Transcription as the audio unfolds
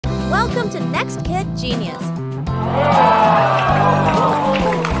Welcome to Next Kid Genius.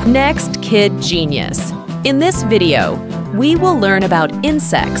 Next Kid Genius. In this video, we will learn about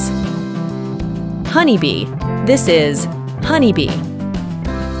insects. Honeybee. This is honeybee.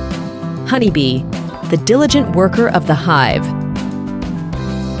 Honeybee, the diligent worker of the hive.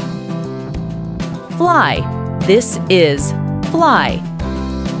 Fly. This is fly.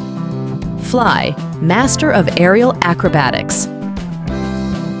 Fly, master of aerial acrobatics.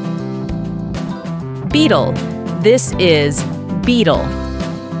 Beetle. This is beetle.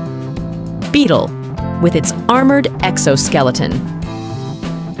 Beetle, with its armored exoskeleton.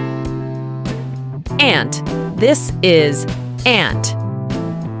 Ant. This is ant.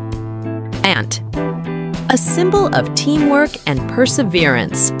 Ant, a symbol of teamwork and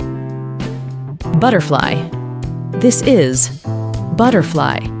perseverance. Butterfly. This is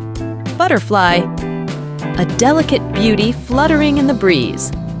butterfly. Butterfly, a delicate beauty fluttering in the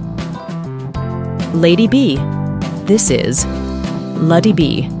breeze. Ladybee. This is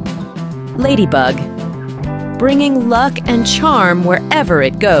ladybee. Ladybug, bringing luck and charm wherever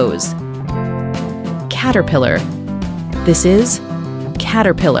it goes. Caterpillar. This is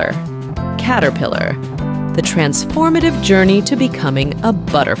caterpillar. Caterpillar, the transformative journey to becoming a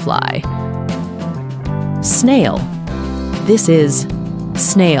butterfly. Snail. This is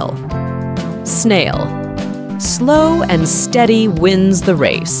snail. Snail, slow and steady wins the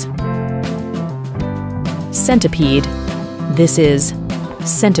race. Centipede. This is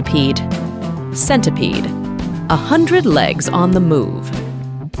centipede. Centipede, 100 legs on the move.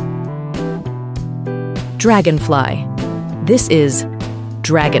 Dragonfly. This is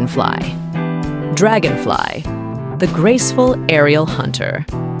dragonfly. Dragonfly, the graceful aerial hunter.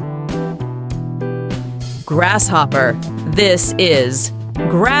 Grasshopper. This is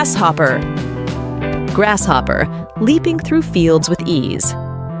grasshopper. Grasshopper, leaping through fields with ease.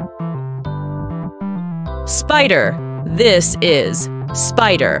 Spider. This is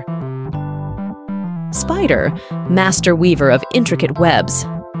spider. Spider, master weaver of intricate webs.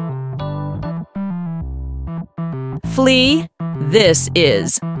 Flea. This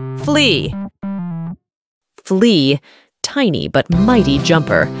is flea. Flea, tiny but mighty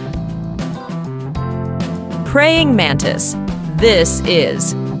jumper. Praying mantis. This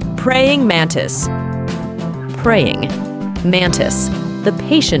is praying mantis. Praying mantis, the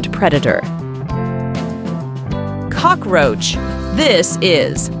patient predator. Cockroach. This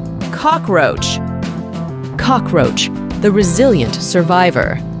is cockroach. Cockroach, the resilient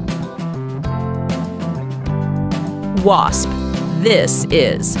survivor. Wasp. This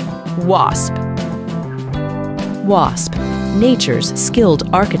is wasp. Wasp, nature's skilled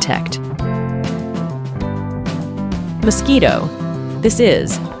architect. Mosquito. This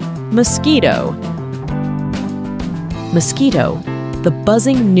is mosquito. Mosquito, the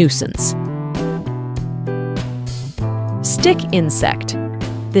buzzing nuisance. Stick insect.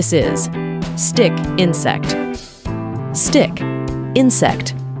 This is stick insect. Stick,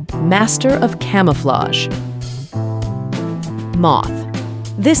 insect, master of camouflage. Moth.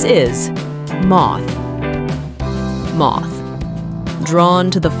 This is moth. Moth,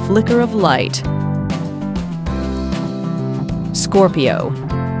 drawn to the flicker of light. Scorpio.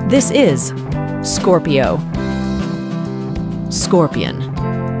 This is Scorpio. Scorpion,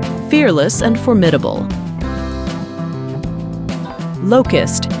 fearless and formidable.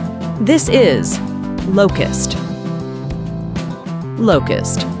 Locust. This is locust.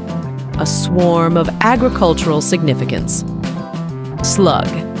 Locust, a swarm of agricultural significance. Slug.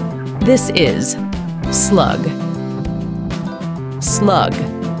 This is slug. Slug,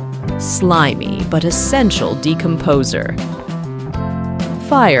 slimy but essential decomposer.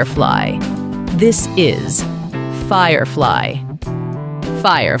 Firefly. This is firefly.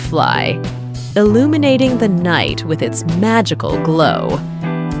 Firefly, illuminating the night with its magical glow.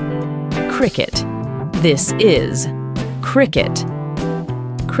 Cricket. This is cricket.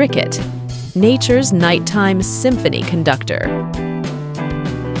 Cricket, nature's nighttime symphony conductor.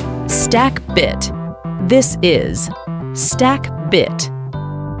 Stack bit. This is stack bit.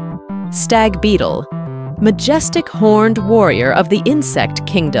 Stag beetle, majestic horned warrior of the insect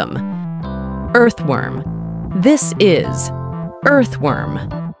kingdom. Earthworm. This is earthworm.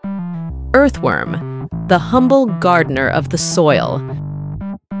 Earthworm, the humble gardener of the soil.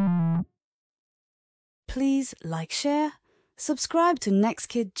 Please like, share, subscribe to Next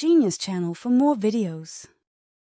Kid Genius channel for more videos.